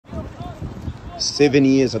7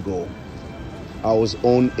 years ago, I was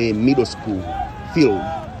on a middle school field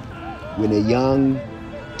when a young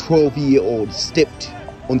 12-year-old stepped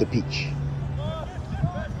on the pitch.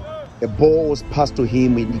 A ball was passed to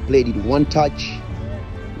him and he played it one touch,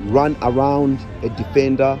 ran around a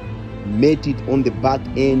defender, met it on the back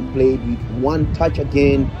end, played it one touch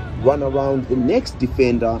again, ran around the next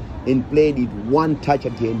defender and played it one touch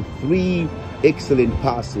again. 3 excellent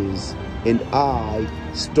passes, and I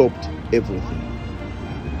stopped everything.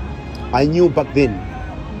 I knew back then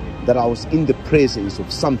that I was in the presence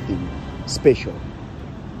of something special,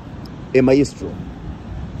 a maestro.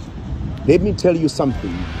 Let me tell you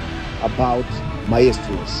something about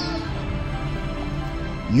maestros.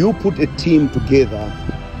 You put a team together,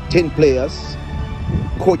 10 players,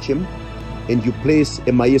 coach them, and you place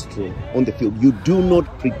a maestro on the field. You do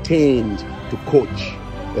not pretend to coach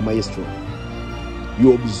a maestro.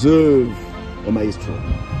 You observe a maestro.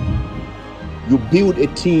 You build a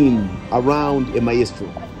team around a maestro.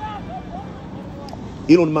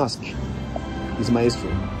 Elon Musk is maestro.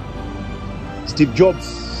 Steve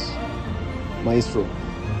Jobs, maestro.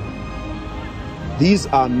 These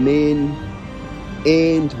are men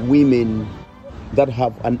and women that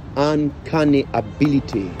have an uncanny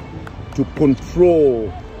ability to control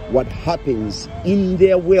what happens in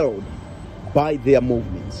their world by their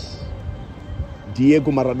movements.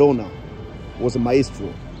 Diego Maradona was a maestro.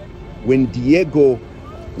 When Diego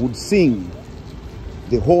would sing,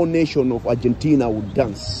 the whole nation of Argentina would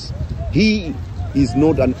dance. He is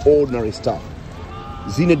not an ordinary star.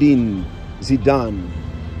 Zinedine Zidane,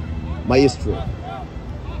 maestro.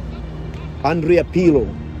 Andrea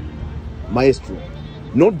Pirlo, maestro.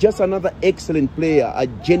 Not just another excellent player, a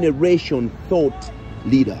generation thought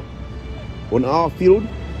leader. On our field,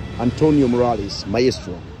 Antonio Morales,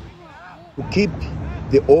 maestro. To keep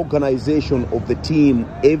the organization of the team,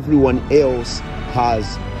 everyone else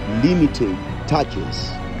has limited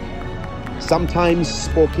touches. Sometimes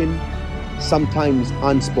spoken, sometimes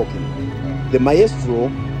unspoken. The maestro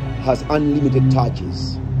has unlimited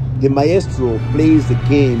touches. The maestro plays the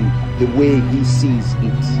game the way he sees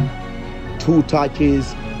it. 2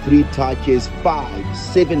 touches, 3 touches, 5,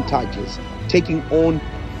 7 touches, taking on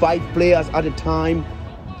 5 players at a time,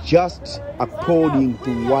 just according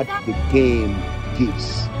to what the game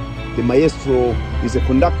gives. The maestro is a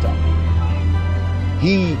conductor.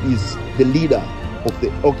 He is the leader of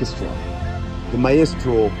the orchestra. The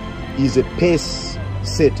maestro is a pace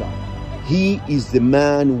setter. He is the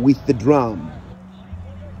man with the drum.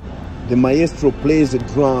 The maestro plays the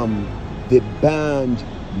drum. The band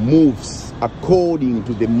moves according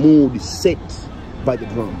to the mood set by the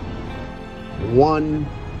drum. One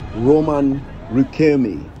Roman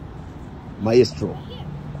Riquelme, maestro.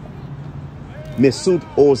 Mesut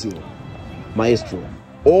Ozil, maestro.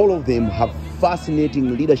 All of them have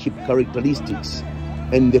fascinating leadership characteristics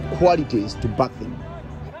and the qualities to back them.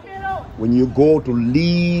 When you go to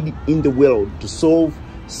lead in the world, to solve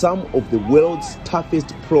some of the world's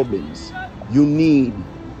toughest problems, you need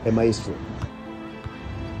a maestro.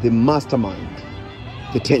 The mastermind,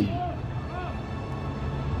 the 10.